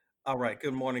All right.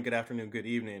 Good morning, good afternoon, good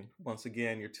evening. Once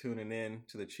again, you're tuning in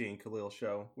to the Chi and Khalil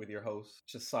show with your host,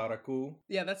 Chisaraku.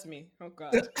 Yeah, that's me. Oh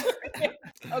God.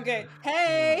 Okay.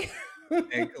 Hey.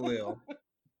 And Khalil.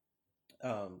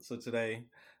 So today,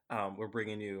 we're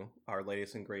bringing you our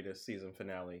latest and greatest season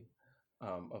finale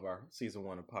of our season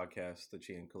one of podcast, the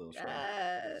Chi and Khalil show.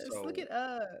 Yes. Look So, at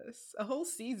us. A whole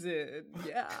season.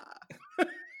 Yeah.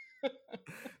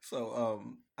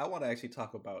 I want to actually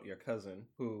talk about your cousin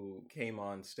who came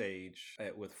on stage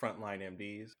with Frontline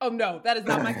MDs. Oh no, that is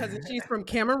not my cousin. She's from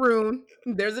Cameroon.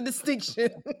 There's a distinction.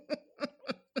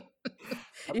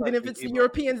 I thought Even if she was it's the Igbo.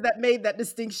 Europeans that made that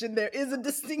distinction, there is a Isn't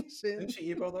distinction.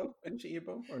 she Igbo though? Isn't she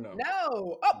Igbo or no? No.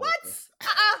 Oh, Oh, what? okay.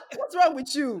 What's wrong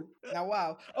with you? Now,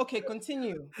 wow. Okay,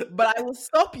 continue. But I will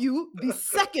stop you the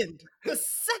second. The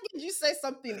second you say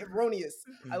something erroneous,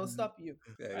 I will stop you.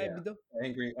 Yeah, All right, yeah.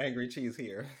 Bido? Angry cheese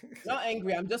here. Not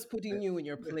angry. I'm just putting you in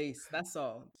your place. That's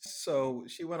all. So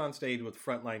she went on stage with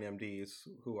Frontline MDs,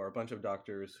 who are a bunch of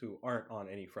doctors who aren't on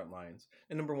any front lines.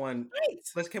 And number one,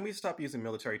 Right. can we stop using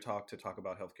military talk to talk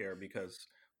about healthcare because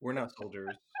we're not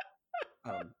soldiers.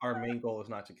 Our main goal is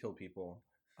not to kill people.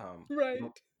 We Right.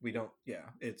 don't. We don't. Yeah,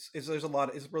 it's there's a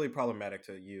lot. It's really problematic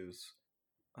to use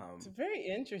It's um, very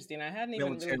interesting. I hadn't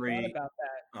even really thought military. about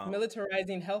that. Um,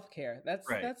 Militarizing healthcare. That's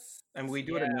right, that's and we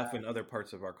do it yeah. enough in other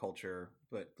parts of our culture,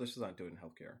 but let's just not do it in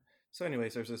healthcare. So,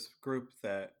 anyways, there's this group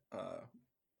that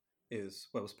is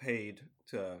what was paid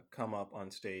to come up on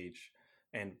stage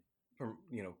and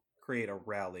create a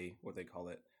rally, what they call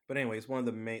it. But anyways, one of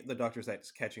the doctors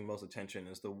that's catching most attention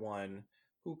is the one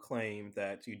who claimed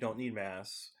that you don't need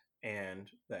masks and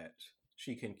that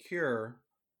she can cure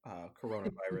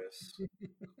coronavirus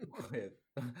with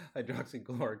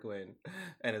hydroxychloroquine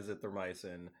and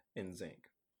azithromycin and zinc.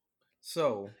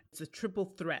 So It's a triple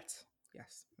threat.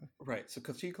 Yes. right, so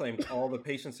because she claimed all the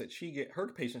patients that her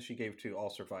patients she gave to all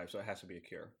survived, so it has to be a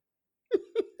cure.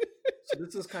 So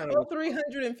this is kind of Well,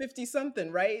 350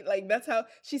 something, right? Like that's how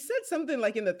she said something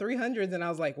like in the 300s and I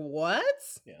was like, "What?"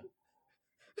 yeah.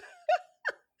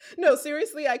 No,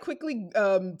 seriously, I quickly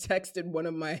texted one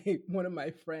of my one of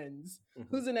my friends Hmm.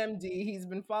 who's an MD. He's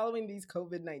been following these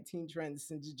COVID-19 trends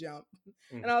since jump.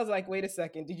 Hmm. And I was like, "Wait a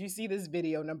second. Did you see this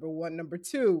video? Number 1, number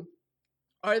 2,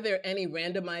 are there any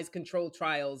randomized controlled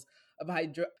trials of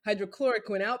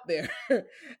hydrochloroquine out there?"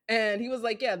 And he was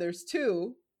like, "Yeah, there's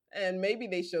 2 and maybe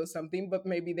they show something, but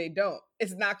maybe they don't.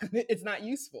 It's not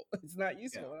useful. It's not Yeah.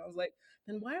 useful." And I was like,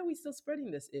 "Then why are we still spreading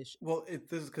this ish?" Well,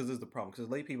 this is the problem because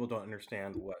lay people don't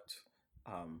understand what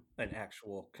an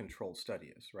actual controlled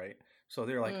study is, right? So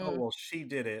they're like, oh Mm, well, she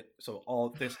did it, so all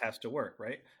this has to work,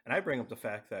 right? And I bring up the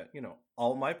fact that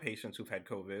all my patients who've had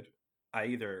COVID, I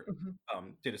either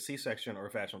mhm. did a C-section or a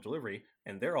vaginal delivery,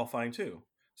 and they're all fine too.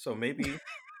 So maybe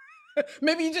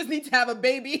Maybe you just need to have a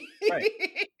baby. right.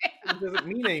 It doesn't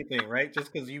mean anything, right?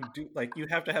 Just because you do, like, you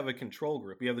have to have a control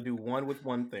group. You have to do one with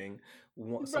one thing,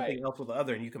 Right, something else with the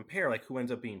other, and you compare like who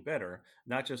ends up being better,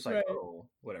 not just like right. oh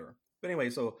whatever. But anyway,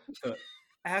 so the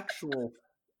actual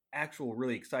actual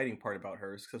really exciting part about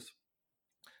her is because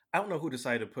I don't know who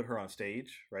decided to put her on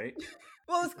stage, right?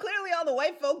 Well, it's clearly all the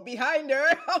white folk behind her.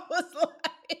 I was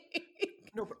like,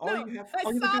 No, but no, I all you have to saw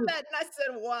do is that and I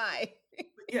said, why?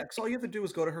 yeah, because all you have to do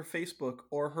is go to her Facebook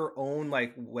or her own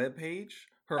like web page,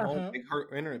 her own Uh-huh. like,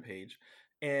 her internet page,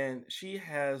 and she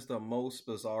has the most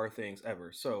bizarre things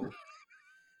ever. So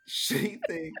she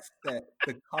thinks that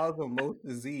the cause of most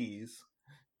disease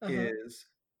Uh-huh. is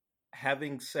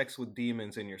having sex with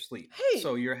demons in your sleep. Hey,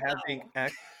 So you're having no.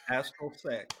 astral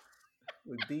sex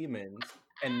with demons,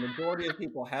 and majority of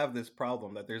people have this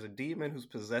problem that there's a demon who's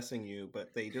possessing you,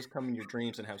 but they just come in your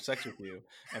dreams and have sex with you,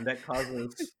 and that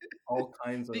causes all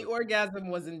kinds The of. orgasm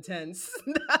was intense.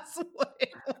 That's what it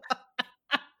was.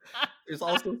 There's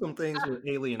also some things with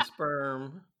alien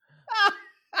sperm.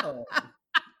 Um,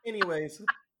 anyways,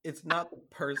 it's not the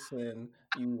person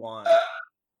you want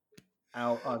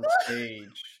out on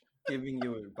stage giving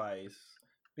you advice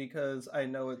because I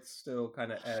know it's still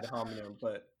kind of ad hominem,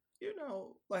 but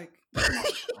like, come on,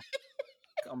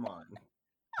 come on.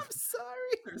 I'm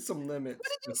sorry. There's some What limits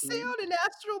did you to say who on an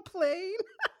astral plane?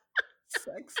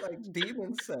 sex, like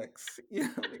demon sex,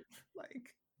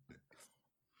 like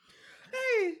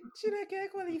Hey, Chineke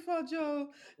Ekwalifa Joe.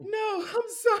 No, I'm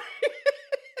sorry.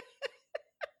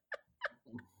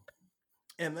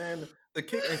 and then the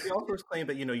kick, and she also claimed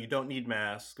that you don't need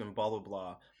masks and blah blah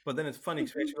blah. But then it's funny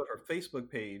because if you go to her Facebook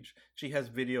page, she has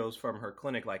videos from her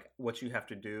clinic, like what you have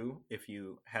to do if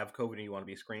you have COVID and you want to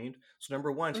be screened. So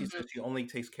number one, she Mhm. says she only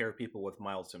takes care of people with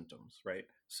mild symptoms, right?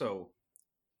 So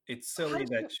it's How silly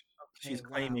do that you she's Okay,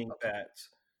 wow. claiming Okay. that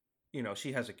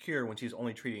she has a cure when she's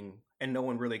only treating, and no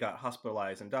one really got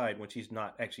hospitalized and died when she's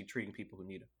not actually treating people who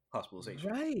need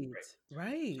hospitalization.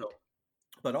 Right. So,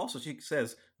 but also she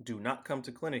says, do not come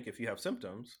to clinic if you have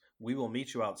symptoms. We will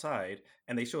meet you outside.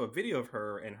 And they show a video of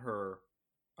her and her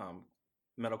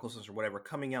medical assistant or whatever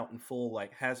coming out in full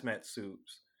like hazmat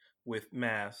suits with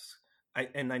masks,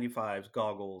 N95s,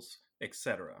 goggles,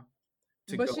 etc.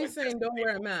 But she's saying don't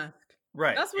wear a mask.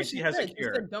 Right. That's what and she has said. a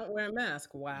cure. She said don't wear a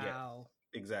mask. Yes, Wow.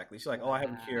 exactly. She's like, oh, I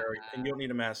have a cure and you don't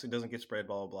need a mask. It doesn't get spread,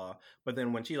 blah, blah, blah. But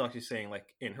then when she's actually saying, like,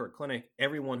 in her clinic,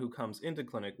 everyone who comes into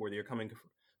clinic, whether you're coming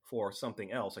for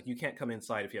something else, like you can't come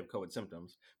inside if you have COVID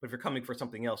symptoms, but if you're coming for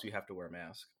something else, you have to wear a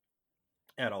mask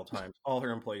at all times. All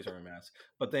her employees are in masks.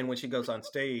 But then when she goes on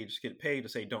stage, get paid to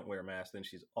say don't wear a mask, then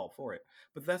she's all for it.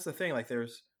 But that's the thing, like there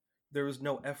was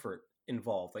no effort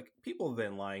involved. Like people have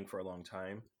been lying for a long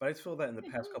time, but I just feel that in the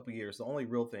past couple of years, the only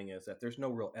real thing is that there's no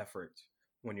real effort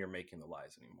when you're making the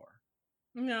lies anymore.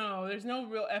 No, there's no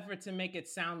real effort to make it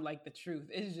sound like the truth.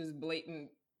 It's just blatant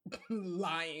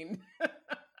lying.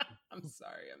 I'm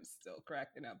sorry, I'm still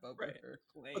cracking up over her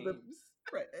claims.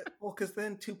 Right. Well, because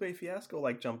then Tupe Fiasco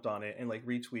like jumped on it and like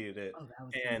retweeted it,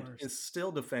 and is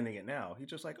still defending it now. He's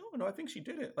just like, oh no, I think she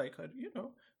did it. Like,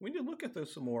 we need to look at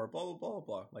this some more. Blah blah blah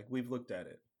blah. Like we've looked at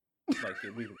it. We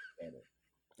looked at it.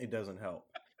 It doesn't help.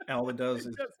 And all it does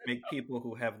is make people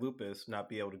who have lupus not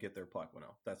be able to get their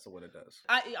Plaquenil. That's what it does.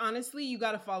 Honestly, you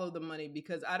got to follow the money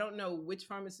because I don't know which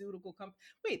pharmaceutical company.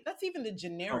 Wait, that's even the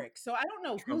generic. So I don't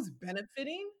know who's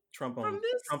benefiting from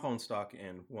this. Trump owns stock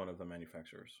in one of the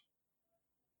manufacturers.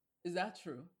 Is that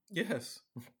true? Yes.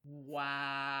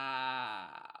 Wow.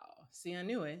 See, I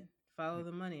knew it. Follow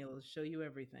the money. It'll show you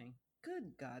everything.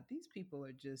 Good God. These people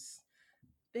are just...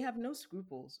 They have no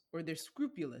scruples, or they're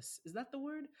scrupulous. Is that the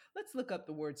word? Let's look up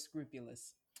the word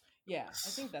scrupulous. Yeah, I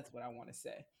think that's what I want to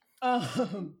say.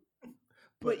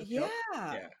 But yeah.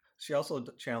 She also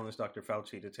challenged Dr.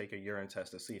 Fauci to take a urine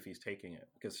test to see if he's taking it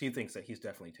because she thinks that he's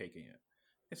definitely taking it.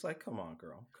 It's like, come on,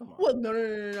 girl, come on. Well,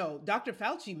 no. Dr.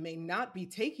 Fauci may not be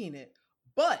taking it,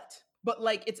 but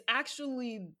like it's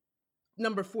actually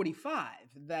number 45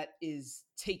 that is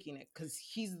taking it because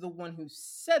he's the one who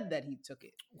said that he took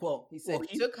it. Well, he said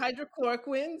he took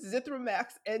hydrochloroquine,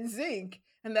 Zithromax, and zinc,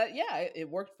 and that it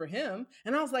worked for him.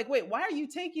 And I was like, wait, why are you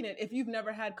taking it if you've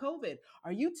never had COVID?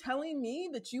 Are you telling me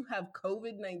that you have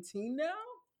COVID-19 now?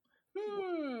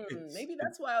 Maybe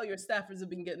that's why all your staffers have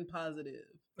been getting positive.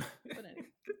 But anyway.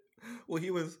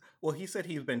 He said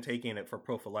he's been taking it for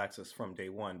prophylaxis from day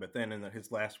one, but then in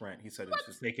his last rant, he said he was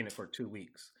just taking it for 2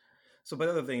 weeks. So, but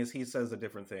the other thing is he says a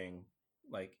different thing,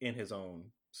 like in his own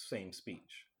same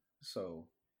speech. So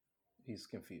he's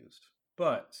confused,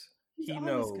 but he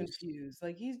knows confused.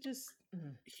 Like he's just,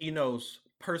 he knows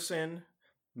person,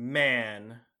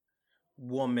 man,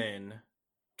 woman,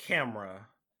 camera,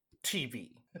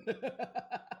 TV.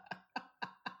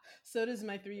 So does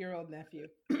my 3-year-old nephew.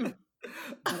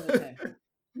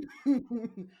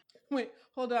 Wait,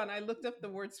 hold on. I looked up the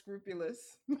word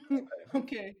scrupulous.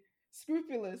 Okay.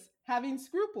 Scrupulous, having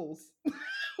scruples.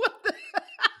 What the?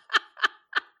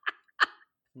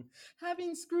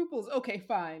 Having scruples. Okay,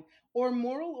 fine. Or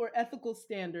moral or ethical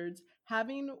standards,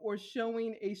 having or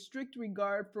showing a strict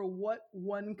regard for what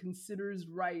one considers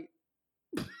right.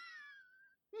 I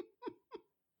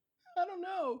don't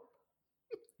know.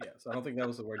 Yes, I don't think that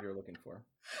was the word you were looking for.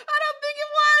 I don't think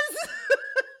it was.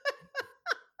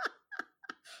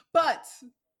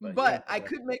 But I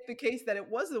could make the case that it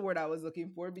was the word I was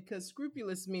looking for because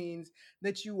scrupulous means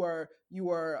that you are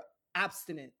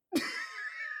abstinent.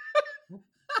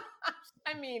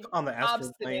 I mean, on the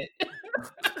obstinate. On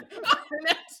an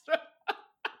extra.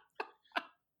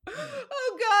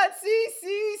 Oh God!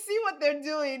 See what they're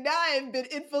doing. Now I've been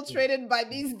infiltrated by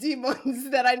these demons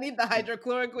that I need the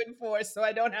hydrochloroquine for, so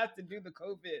I don't have to do the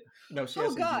COVID. No, she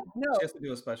has to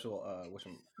do a special what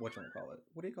you call it?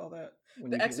 What do you call that?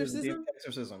 When the exorcism.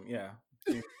 Exorcism, yeah.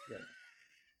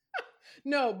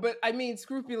 No, but I mean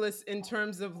scrupulous in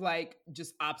terms of like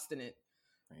just obstinate.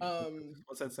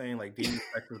 What's that saying? Like demon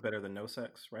sex is better than no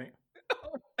sex, right?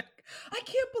 Oh I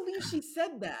can't believe she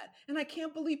said that, and I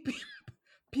can't believe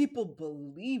people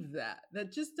believe that.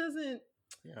 That just doesn't.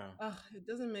 Yeah. It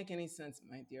doesn't make any sense,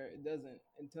 my dear. It doesn't.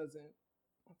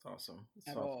 That's awesome.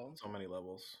 At all. So many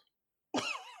levels.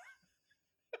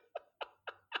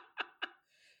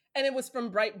 And it was from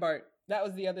Breitbart. That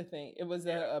was the other thing. It was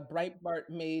a Breitbart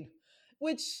made,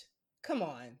 which, come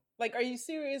on. Like, are you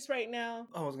serious right now?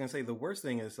 I was going to say, the worst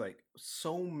thing is, like,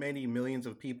 so many millions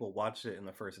of people watched it in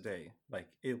the first day. Like,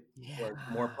 it was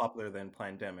more popular than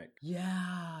Plandemic.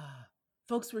 Yeah.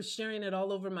 folks were sharing it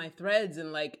all over my threads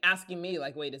and like asking me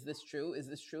like, wait, is this true? Is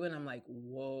this true? And I'm like,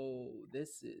 whoa,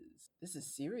 this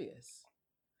is serious.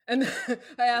 And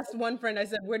I asked one friend, I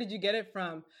said, where did you get it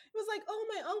from? It was like, oh,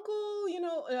 my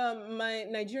uncle, my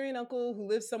Nigerian uncle who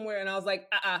lives somewhere. And I was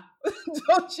like,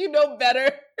 don't you know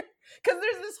better? Because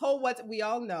there's this whole what we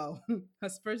all know,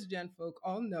 us first gen folk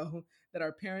all know that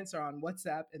our parents are on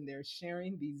WhatsApp and they're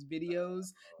sharing these videos.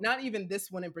 Not even this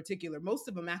one in particular. Most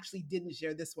of them actually didn't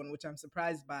share this one, which I'm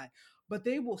surprised by. But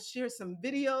they will share some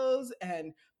videos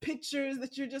and pictures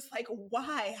that you're just like,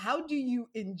 why? How do you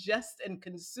ingest and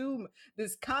consume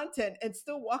this content and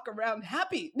still walk around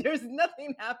happy? There's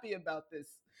nothing happy about this.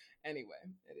 Anyway,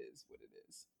 it is what it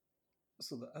is.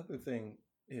 So the other thing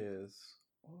is,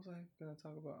 what was I going to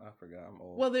talk about? I forgot. I'm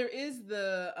old. Well, there is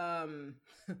the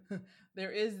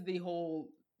there is the whole,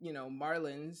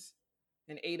 Marlins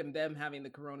and 8 of them having the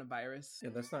coronavirus. Yeah,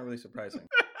 that's not really surprising.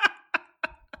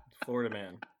 Florida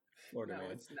man. No,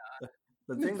 it's not.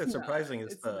 The thing that's surprising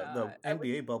is the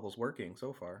NBA bubble's working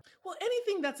so far. Well,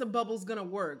 anything that's a bubble's gonna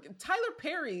work. Tyler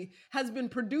Perry has been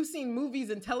producing movies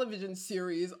and television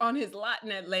series on his lot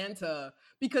in Atlanta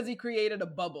because he created a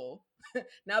bubble.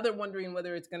 Now they're wondering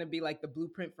whether it's going to be like the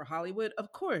blueprint for Hollywood.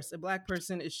 Of course, a Black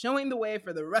person is showing the way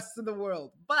for the rest of the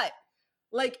world. But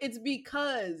like, it's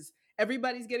because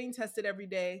everybody's getting tested every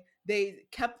day. They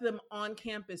kept them on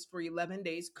campus for 11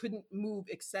 days, couldn't move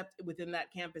except within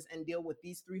that campus and deal with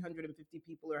these 350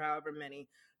 people or however many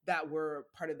that were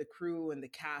part of the crew and the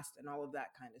cast and all of that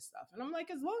kind of stuff. And I'm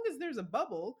like, as long as there's a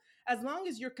bubble, as long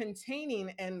as you're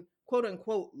containing and quote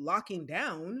unquote locking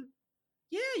down,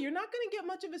 yeah, you're not going to get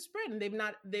much of a spread. And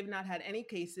they've not had any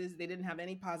cases. They didn't have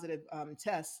any positive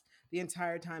tests the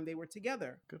entire time they were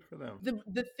together. Good for them.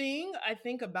 The thing I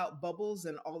think about bubbles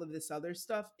and all of this other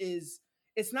stuff is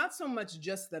it's not so much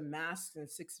just the masks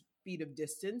and 6 feet of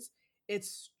distance.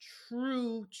 It's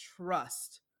true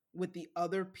trust with the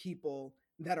other people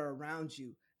that are around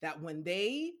you, that when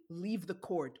they leave the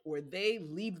court or they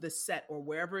leave the set or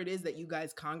wherever it is that you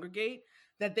guys congregate,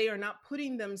 that they are not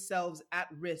putting themselves at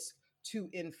risk to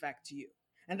infect you.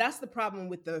 And that's the problem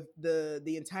with the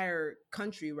entire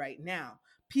country right now.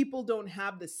 People don't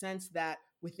have the sense that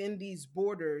within these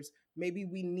borders, maybe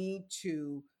we need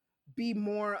to be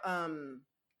more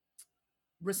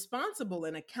responsible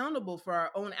and accountable for our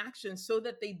own actions so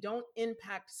that they don't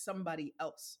impact somebody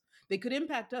else. They could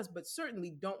impact us, but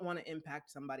certainly don't want to impact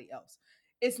somebody else.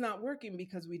 It's not working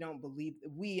because we don't believe,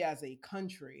 we as a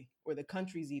country, or the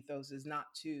country's ethos is not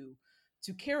to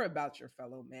care about your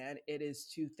fellow man. It is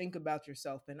to think about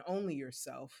yourself and only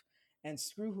yourself, and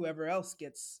screw whoever else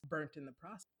gets burnt in the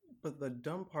process. But the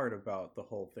dumb part about the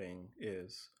whole thing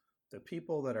is the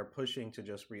people that are pushing to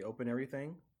just reopen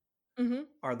everything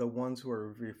are the ones who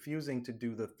are refusing to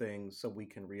do the things so we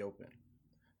can reopen.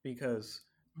 Because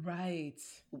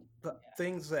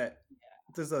things that,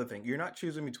 this is the other thing, you're not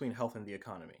choosing between health and the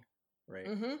economy, right?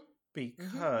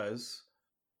 Because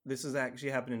this is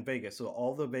actually happened in Vegas. So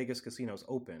all the Vegas casinos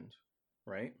opened,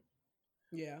 right?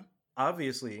 Yeah.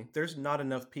 Obviously, there's not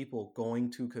enough people going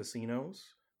to casinos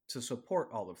to support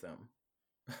all of them.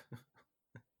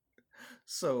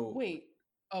 So wait.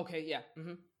 Okay, yeah.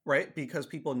 Right? Because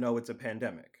people know it's a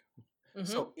pandemic.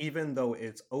 So even though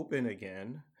it's open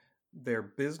again, their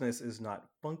business is not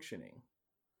functioning.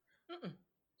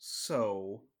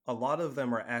 So a lot of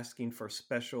them are asking for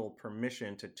special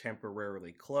permission to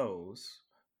temporarily close.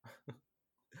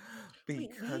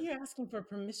 Wait, why are you asking for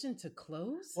permission to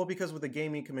close? Well, because with the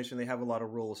Gaming Commission, they have a lot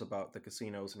of rules about the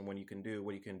casinos and when you can do,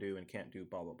 what you can do and can't do,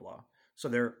 blah, blah, blah. So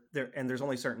and there's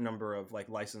only a certain number of like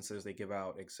licenses they give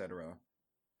out, etc.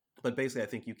 But basically, I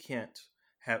think you can't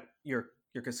have your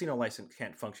casino license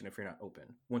can't function if you're not open.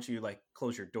 Once you like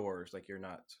close your doors, like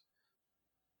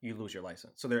you lose your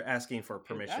license. So they're asking for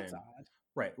permission. That's odd.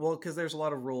 Right. Well, because there's a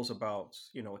lot of rules about,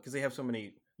 because they have so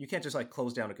many, you can't just like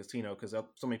close down a casino because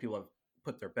so many people have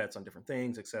put their bets on different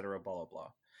things, etc. Blah, blah, blah.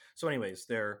 So anyways,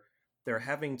 they're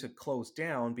having to close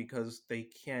down because they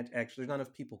can't actually, there's not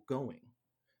enough people going.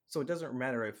 So it doesn't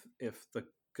matter if the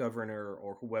governor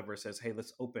or whoever says, hey,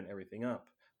 let's open everything up.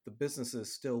 The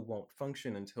businesses still won't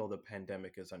function until the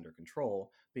pandemic is under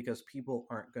control because people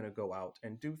aren't going to go out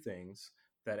and do things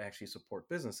that actually support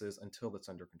businesses until it's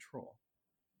under control.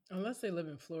 Unless they live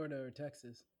in Florida or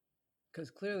Texas. Because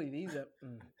clearly these are...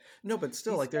 No, but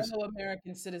still, like there's... fellow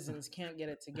American citizens can't get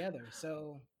it together,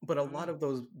 so... But a lot of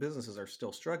those businesses are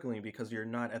still struggling because you're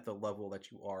not at the level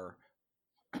that you are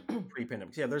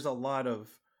pre-pandemic. Yeah, there's a lot of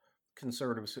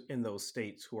conservatives in those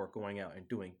states who are going out and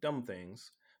doing dumb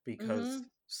things because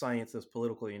science is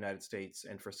political in the United States,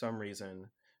 and for some reason,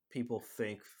 people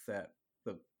think that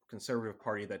the conservative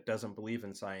party that doesn't believe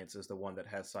in science is the one that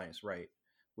has science right,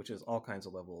 which is all kinds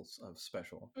of levels of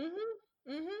special.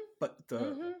 Mm-hmm. Mm-hmm. But the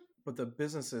Mm-hmm. but the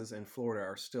businesses in Florida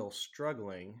are still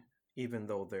struggling, even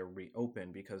though they're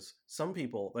reopened, because some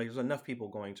people, like there's enough people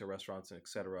going to restaurants and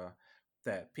etc.,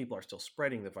 that people are still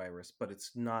spreading the virus, but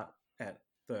it's not at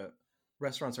the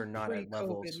restaurants are not at Pre-COVID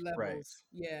levels, right, levels.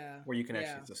 Yeah. where you can Yeah.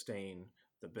 actually sustain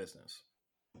the business.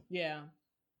 Yeah.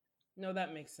 No,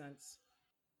 that makes sense.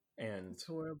 And It's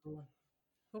horrible.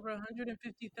 Over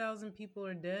 150,000 people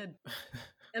are dead.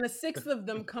 And a sixth of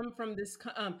them come from this.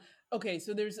 Okay,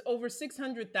 so there's over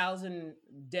 600,000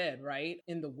 dead, right,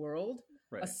 in the world.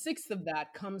 A right, sixth of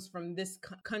that comes from this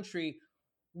country,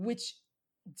 which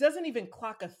doesn't even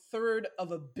clock a third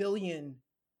of a billion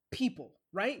people,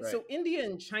 right? right, So India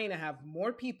and China have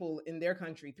more people in their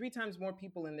country, 3 times more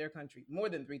people in their country, more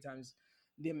than 3 times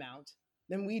the amount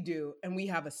than we do, and we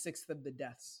have a sixth of the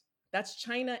deaths. That's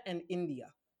China and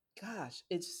India. Gosh,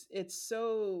 it's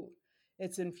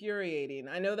infuriating.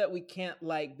 I know that we can't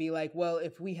like be like, well,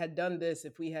 if we had done this,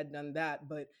 if we had done that,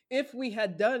 but if we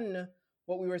had done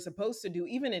what we were supposed to do,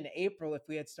 even in April, if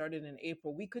we had started in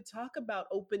April, we could talk about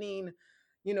opening,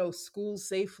 schools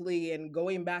safely and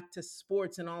going back to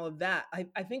sports and all of that.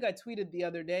 I think I tweeted the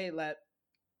other day that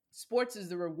sports is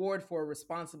the reward for a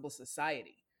responsible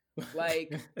society.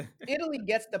 Like Italy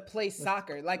gets to play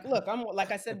soccer. Like, look, I'm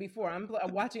like I said before, I'm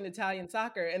watching Italian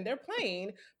soccer, and they're playing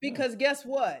yeah, because guess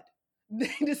what?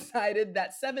 They decided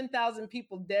that 7,000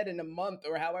 people dead in a month,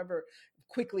 or however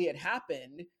quickly it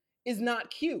happened, is not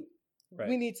cute. We right.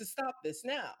 need to stop this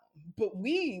now. But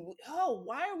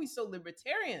why are we so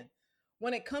libertarian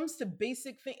when it comes to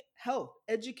basic health,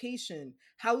 education,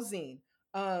 housing,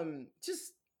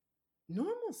 just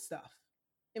normal stuff,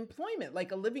 employment,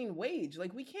 like a living wage?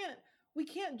 Like we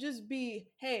can't just be,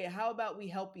 hey, how about we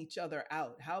help each other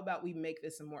out? How about we make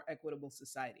this a more equitable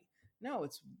society? No,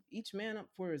 it's each man up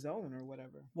for his own or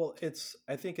whatever. Well,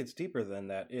 I think it's deeper than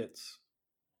that. It's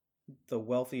the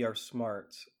wealthy are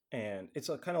smart, and it's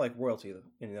kind of like royalty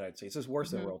in the United States. It's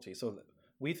worse than Hmm. royalty. So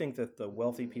we think that the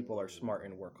wealthy people are smart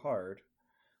and work hard,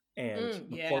 and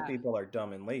the poor Yeah. people are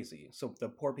dumb and lazy. So the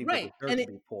poor people Right. deserve And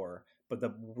to be poor, but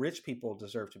the rich people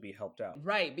deserve to be helped out.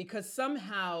 right, because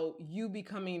somehow you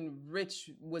becoming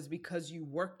rich was because you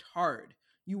worked hard.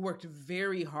 You worked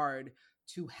very hard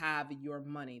to have your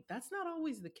money. That's not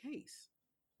always the case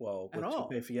Well, at with all.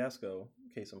 Lupe Fiasco,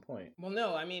 case in point. Well,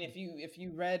 no, I mean, if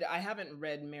you read, I haven't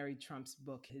read Mary Trump's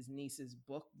book, his niece's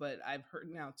book, but I've heard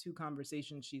now 2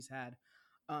 conversations she's had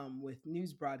with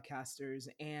news broadcasters,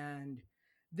 and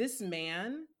this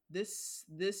man,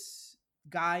 this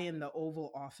guy in the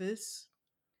Oval Office,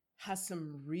 has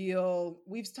some real,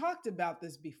 we've talked about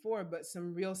this before, but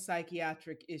some real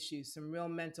psychiatric issues, some real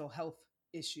mental health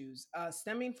issues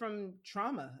stemming from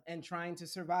trauma and trying to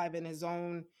survive in his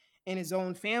own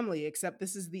family. Except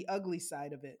this is the ugly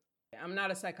side of it. I'm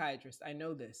not a psychiatrist, I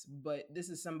know this, but this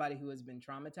is somebody who has been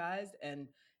traumatized, and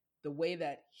the way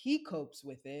that he copes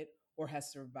with it or has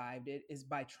survived it is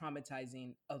by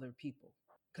traumatizing other people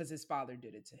because his father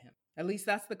did it to him. At least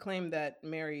that's the claim that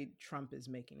Mary Trump is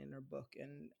making in her book.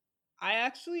 And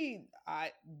I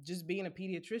just being a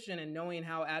pediatrician and knowing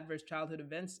how adverse childhood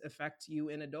events affect you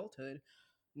in adulthood,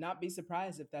 not be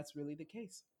surprised if that's really the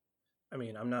case. I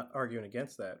mean, I'm not arguing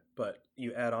against that, but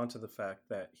you add on to the fact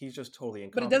that he's just totally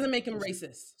But it incompetent. doesn't make him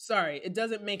racist. Sorry, it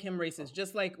doesn't make him racist.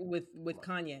 Just like with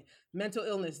Kanye, mental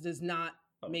illness does not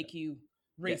Okay. make you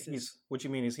Yeah, racist. what you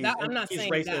mean is That I'm not he's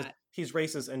saying racist. that. He's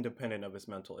racist independent of his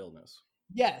mental illness.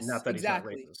 Yes, Not that he's not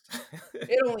exactly. racist.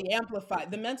 It only amplifies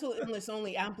the mental illness,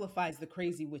 only amplifies the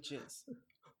crazy witches,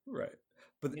 Right.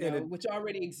 But in which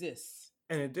already exists.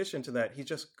 addition to that, he's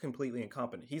just completely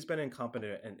incompetent. He's been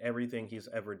incompetent in everything he's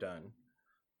ever done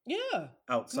Yeah,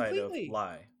 outside of completely.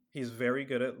 lie. He's very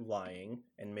good at lying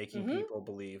and making Hmm. people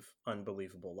believe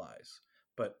unbelievable lies.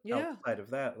 But Yeah. outside of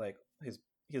that, like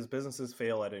his businesses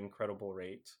fail at an incredible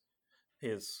rate.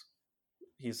 His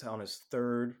He's on his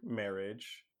third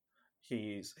marriage.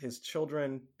 His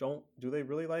children do they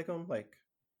really like him? Like,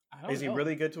 I don't is he know.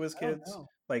 really good to his I don't kids? know.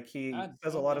 Like, he I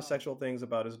says a don't lot of know. sexual things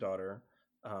about his daughter.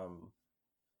 Um,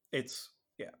 it's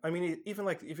yeah. I mean, even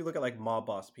like if you look at like mob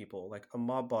boss people, like a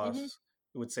mob Hmm. boss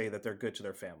would say that they're good to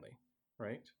their family,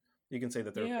 right? You can say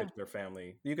that they're good Yeah. to their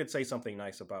family. You could say something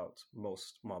nice about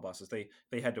most mob bosses. They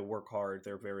had to work hard.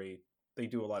 They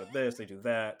do a lot of this. They do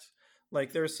that.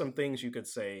 Like, there's some things you could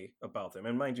say about them,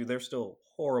 and mind you, they're still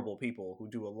horrible people who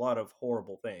do a lot of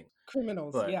horrible things.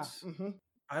 Criminals. But Yeah. Hmm.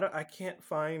 I can't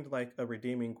find like a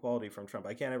redeeming quality from Trump.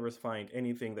 I can't ever find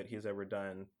anything that he's ever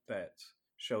done that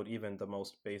showed even the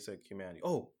most basic humanity.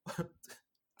 Oh,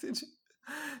 did you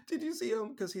Did you see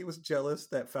him? Because he was jealous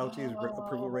that Fauci's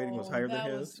approval rating was higher than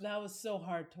his. That was so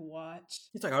hard to watch.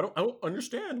 He's like, I don't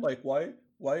understand. Like, why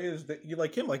is that you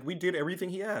like him? Like, we did everything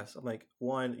he asked. I'm like,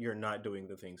 one, you're not doing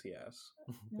the things he asked.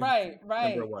 Right.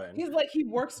 Number one. He's like, he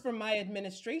works for my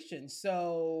administration,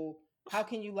 so how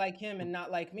can you like him and not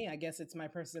like me? I guess it's my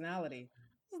personality.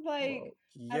 It's like,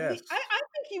 yes, I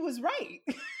think he was right.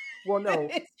 Well, no,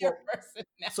 it's your personality.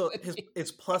 So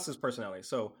it's plus his personality.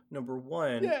 So number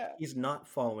one, he's not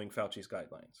following Fauci's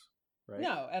guidelines, right?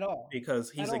 No, at all. Because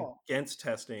he's against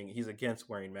testing. He's against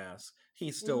wearing masks.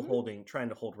 He's still trying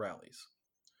to hold rallies.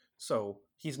 So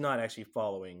he's not actually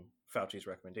following Fauci's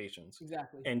recommendations.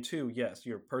 Exactly. And two, yes,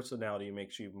 your personality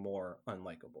makes you more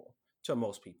unlikable to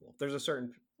most people. There's a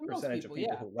certain percentage of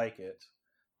people who like it.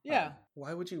 Yeah.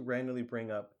 Why would you randomly bring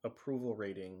up approval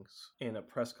ratings in a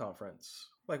press conference?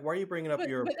 Like, why are you bringing up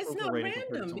your approval it's not rating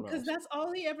random because that's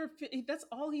all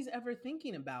he's ever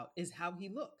thinking about is how he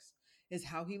looks.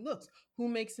 Who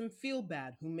makes him feel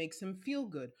bad? Who makes him feel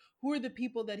good? Who are the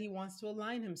people that he wants to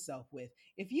align himself with?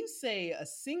 If you say a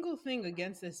single thing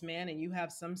against this man and you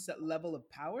have some level of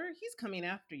power, he's coming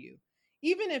after you.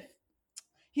 Even if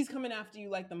he's coming after you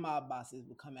like the mob bosses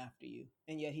will come after you,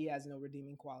 and yet he has no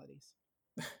redeeming qualities.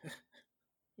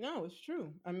 No, it's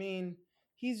true. I mean,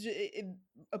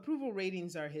 approval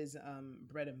ratings are his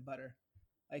bread and butter.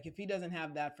 Like, if he doesn't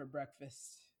have that for breakfast,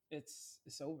 it's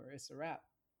over. It's a wrap.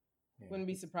 Yeah. Wouldn't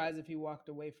be surprised if he walked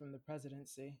away from the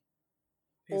presidency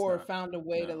found a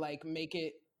way to like make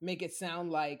it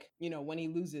sound like, when he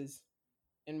loses,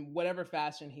 in whatever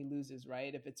fashion he loses,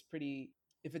 right? If it's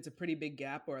a pretty big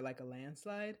gap or like a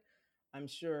landslide, I'm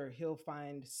sure he'll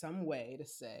find some way to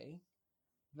say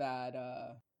that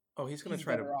he's going to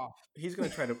try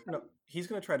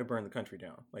to burn the country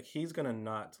down. Like, he's going to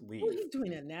not leave. Well, he's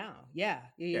doing it now. Yeah.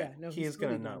 No, he's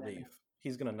going to not leave.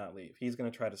 He's going to not leave. He's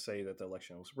going to try to say that the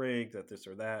election was rigged, that this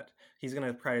or that. He's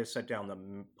going to try to shut down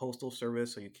the postal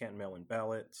service so you can't mail in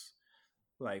ballots.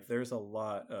 Like, there's a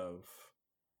lot of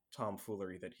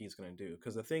tomfoolery that he's going to do.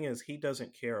 Because the thing is, he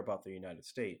doesn't care about the United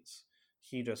States.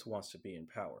 He just wants to be in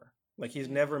power. Like, he's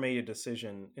never made a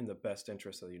decision in the best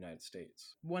interest of the United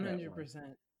States. 100%.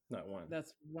 Not one.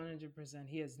 That's 100%.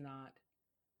 He is not.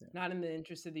 Yeah. Not in the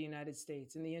interest of the United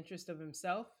States. In the interest of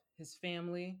himself, his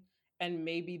family, and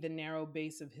maybe the narrow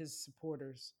base of his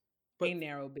supporters. But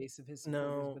that's it.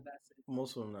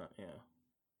 Most of them not, yeah.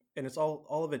 And it's all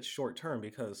of it's short term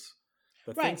because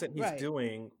the things that he's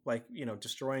doing, like,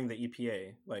 destroying the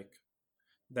EPA, like,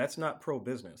 that's not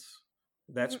pro-business.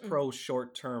 That's pro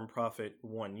short-term profit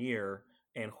 1 year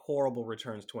and horrible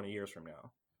returns 20 years from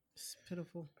now. It's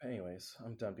pitiful. Anyways,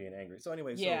 I'm done being angry. So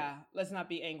anyways. Yeah, let's not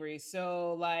be angry.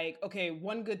 So, like, okay,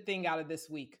 one good thing out of this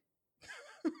week.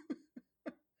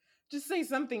 Just say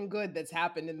something good that's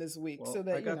happened in this week so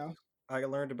that, I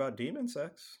learned about demon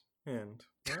sex and...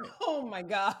 Right. Oh, my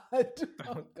God.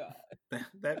 Oh, God.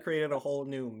 That created a whole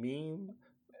new meme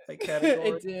category.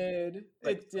 It did.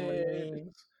 It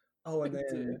did. Oh,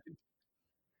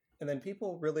 and then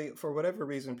people really, for whatever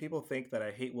reason, people think that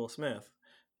I hate Will Smith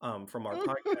from our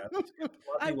podcast.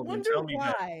 I wonder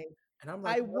why. And I'm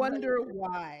like, I wonder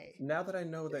why. Now that I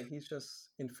know that he's just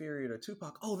inferior to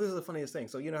Tupac. Oh, this is the funniest thing.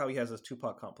 So you know how he has this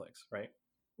Tupac complex, right?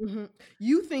 Mm-hmm.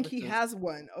 You think he has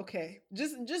one? Okay,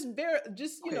 just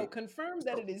confirm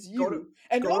that it is you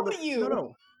and only you.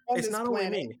 No, it's not only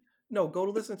me. No, go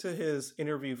to listen to his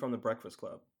interview from the Breakfast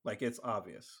Club. Like, it's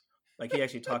obvious. Like, he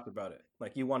actually talked about it.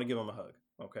 Like, you want to give him a hug.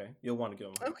 Okay, you'll want to give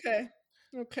him a hug.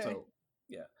 Okay. So,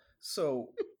 yeah. So,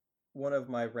 one of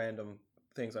my random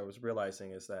things I was realizing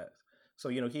is that, so,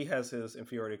 he has his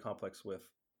inferiority complex with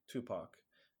Tupac.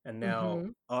 And now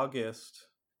August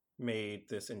made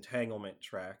this entanglement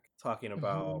track talking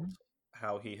about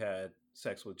how he had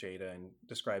sex with Jada and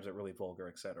describes it really vulgar,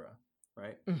 etc.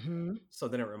 Right? So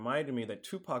then it reminded me that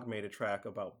Tupac made a track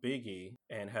about Biggie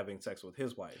and having sex with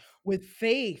his wife. With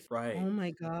Faith. Right. Oh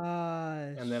my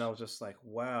gosh. And then I was just like,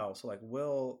 wow. So like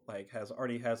Will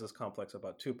already has this complex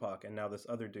about Tupac, and now this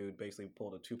other dude basically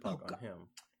pulled a Tupac on him.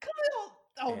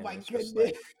 Oh my goodness.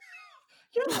 Like...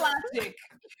 Your logic.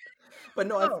 But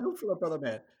no, I feel for the brother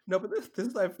man. No, but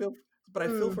this I feel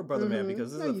for brother man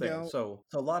because this is the thing. Don't. So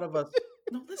a lot of us.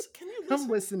 No, listen. Can you listen? I'm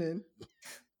listening.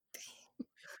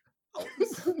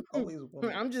 Always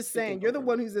I'm just saying, you're the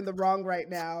one who's in the wrong right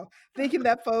now, thinking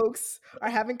that folks are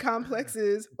having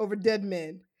complexes over dead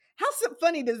men. How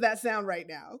funny does that sound right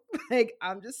now? Like,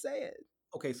 I'm just saying.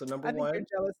 Okay, so number I think one, you're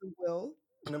jealous of Will.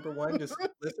 Number one, just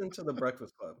listen to the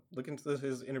Breakfast Club. Look into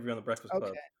his interview on the Breakfast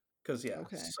Club. Because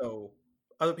so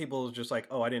other people are just like,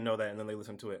 oh, I didn't know that, and then they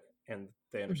listen to it and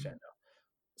they understand now.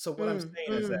 So what I'm saying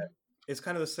is that it's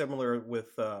kind of similar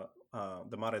with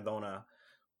the Maradona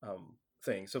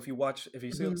thing. So if you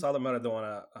Mhm. saw the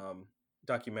Maradona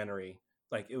documentary,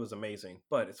 like it was amazing.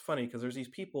 But it's funny because there's these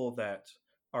people that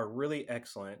are really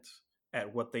excellent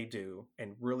at what they do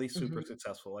and really super Mhm.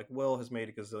 successful. Like Will has made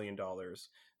a gazillion dollars.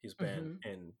 He's been Mhm.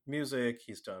 in music.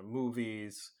 He's done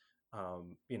movies.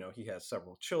 He has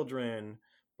several children.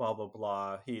 Blah blah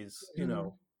blah. He's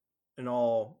Mhm. in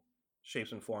all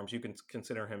shapes and forms. You can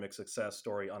consider him a success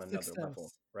story on another level,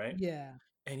 Success. right? Yeah.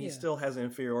 And he Yeah. still has an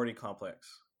inferiority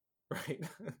complex, right?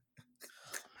 Oh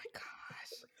my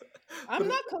gosh. I'm but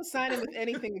not co-signing with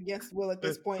anything against Will at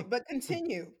this point, but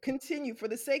continue for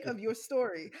the sake of your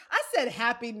story. I said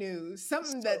happy news,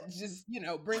 something so, that just,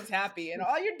 brings happy. And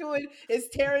all you're doing is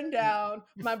tearing down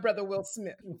my brother Will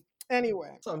Smith.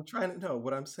 Anyway. so I'm trying to know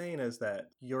what I'm saying is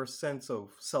that your sense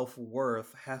of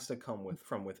self-worth has to come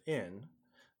from within,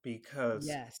 because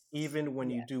Yes. even when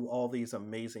you Yes. do all these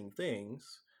amazing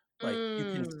things, like you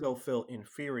can Mm. still feel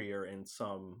inferior in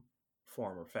some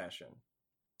form or fashion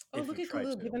Oh, if look you at try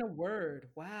Khalil to. giving a word.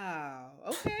 Wow.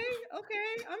 Okay.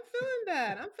 Okay. I'm feeling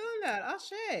that. I'm feeling that.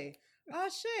 Ashe.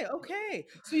 Ashe. Okay.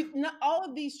 So not all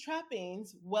of these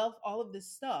trappings, wealth, all of this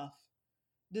stuff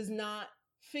does not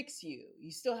fix you.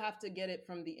 You still have to get it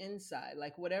from the inside.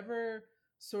 Like whatever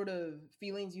sort of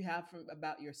feelings you have from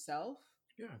about yourself,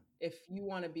 Yeah. if you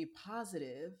want to be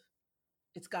positive,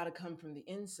 it's got to come from the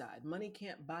inside. Money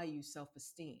can't buy you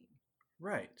self-esteem.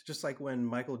 Right. Just like when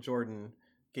Michael Jordan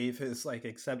gave his like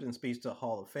acceptance speech to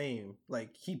Hall of Fame,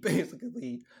 like he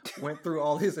basically went through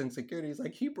all his insecurities.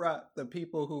 Like he brought the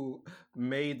people who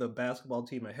made the basketball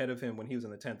team ahead of him when he was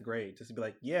in the 10th grade just to be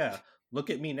like, yeah, look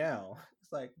at me now.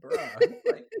 It's like, bruh,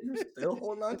 like you're still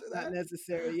holding on to Not that?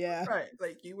 necessary, yeah, Right.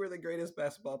 Like you were the greatest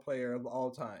basketball player of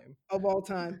all time. of all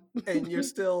time. And you're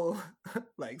still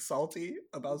like salty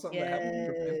about something that happened when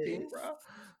you were 15, Yes. bro.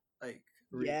 Like,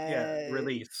 Yes.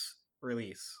 release,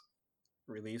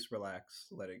 relax,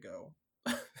 let it go.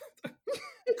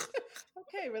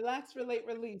 Okay, relax, relate,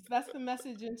 release. That's the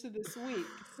message into this week.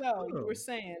 So you were Oh.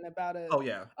 saying about a. Oh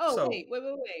yeah. Oh So it's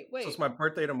wait. my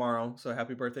birthday tomorrow. So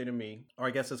happy birthday to me. Or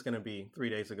I guess it's gonna be 3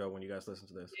 days ago when you guys listen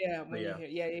to this. Yeah, But when you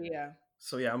yeah. hear, yeah.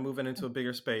 So yeah, I'm moving into a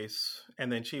bigger space. And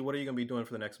then Chi, what are you gonna be doing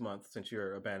for the next month since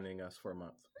you're abandoning us for a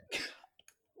month?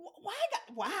 Why?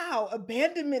 Wow,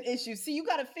 abandonment issues. See, you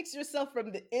got to fix yourself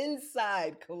from the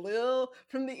inside, Khalil.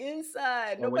 From the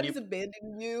inside. Well, when you Nobody's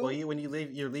abandoning well, you. you when you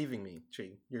leave, you're leaving me,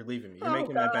 Chi. You're leaving me. You're Oh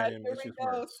making my God, abandonment here we issues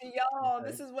go. worse. See y'all.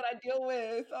 Okay. This is what I deal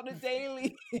with on a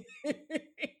daily.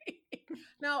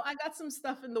 No, I got some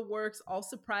stuff in the works, all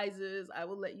surprises. I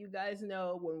will let you guys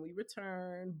know when we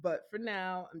return. But for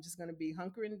now, I'm just gonna be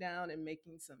hunkering down and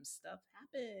making some stuff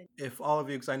happen. If all of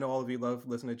you, because I know all of you love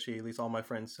listening to Chi, at least all my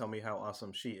friends tell me how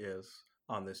awesome she is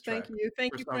on this track Thank for you,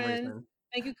 some friends. reason.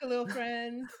 Thank you, Khalil,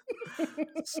 friends.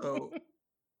 So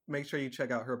make sure you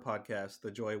check out her podcast, The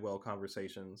Joy Well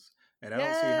Conversations. And I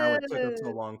don't see how it took us so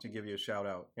Yes. long to give you a shout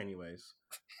out, anyways,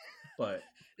 but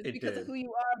It's it because of did. who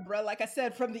you are, bro. Like I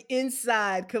said, from the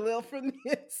inside, Khalil, from the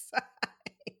inside.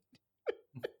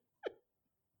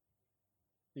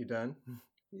 You done?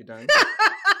 You done?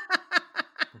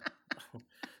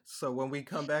 So when we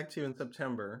come back to you in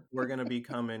September, we're going to be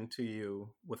coming to you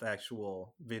with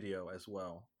actual video as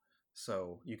well.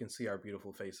 So you can see our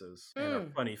beautiful faces and our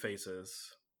Mm, funny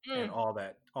faces and mm.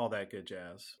 all that good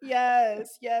jazz.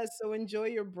 Yes, yes. So enjoy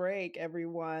your break,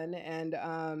 everyone. And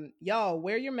y'all,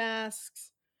 wear your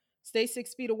masks. Stay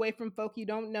 6 feet away from folk you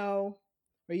don't know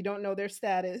or you don't know their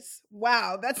status.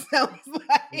 Wow, that sounds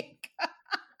like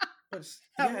But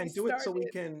how yeah, we and do it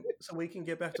started. so we can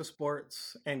get back to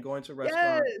sports and going to Yes,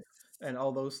 restaurants and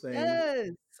all those things. yes.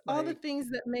 All the Like things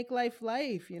that make life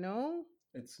life, you know?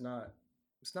 it's not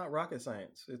rocket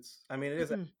science. It's I mean it is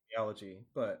Mm-mm. epidemiology,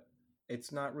 but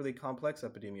it's not really complex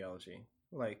epidemiology.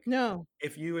 Like No.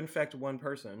 if you infect one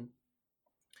person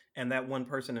and that one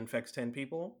person infects 10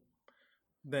 people,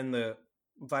 then the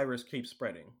virus keeps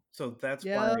spreading. So that's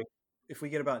why Yep. if we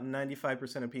get about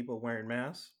 95% of people wearing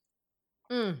masks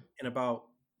Mm. in about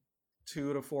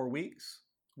 2 to 4 weeks,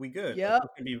 we good. Like Yep. it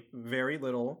can be very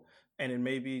little, and in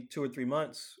maybe 2 or 3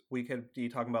 months, we could be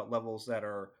talking about levels that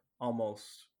are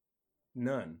almost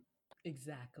none.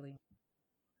 Exactly.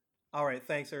 All right,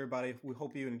 thanks everybody. We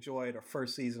hope you enjoyed our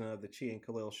first season of the Chi and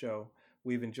Khalil show.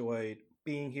 We've enjoyed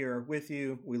being here with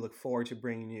you. We look forward to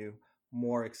bringing you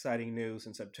more exciting news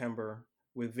in September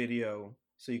with video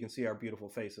so you can see our beautiful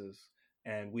faces.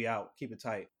 And we out. Keep it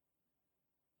tight.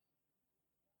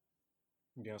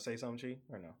 You gonna say something, Chi,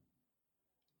 or no?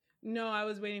 No, I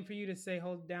was waiting for you to say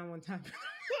hold it down one time.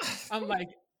 I'm like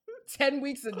 10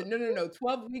 weeks of no,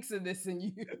 12 weeks of this, and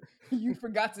you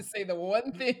forgot to say the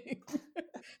one thing.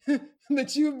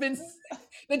 that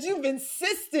you've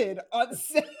insisted on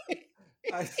saying.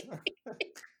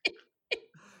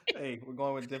 Hey, we're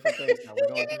going with different things now. We're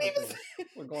going with different things.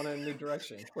 We're going in a new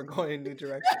direction. We're going in a new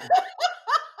direction.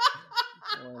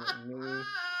 Going in a new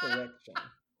direction.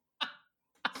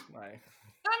 Right.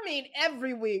 I mean,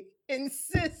 every week,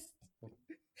 insist. And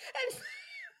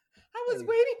I was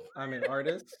waiting. I'm an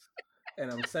artist,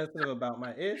 and I'm sensitive about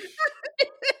my ish.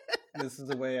 This is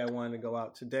the way I wanted to go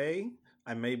out today.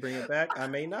 I may bring it back. I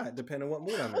may not, depending on what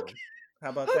mood I'm in. How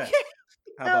about that?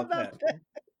 How about that?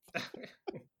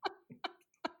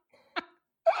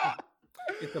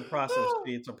 It's a process.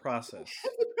 It's a process.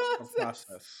 It's a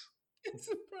process.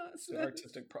 It's an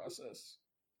artistic process.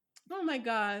 Oh my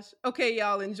gosh. Okay,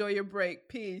 y'all, enjoy your break.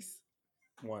 Peace.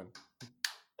 1.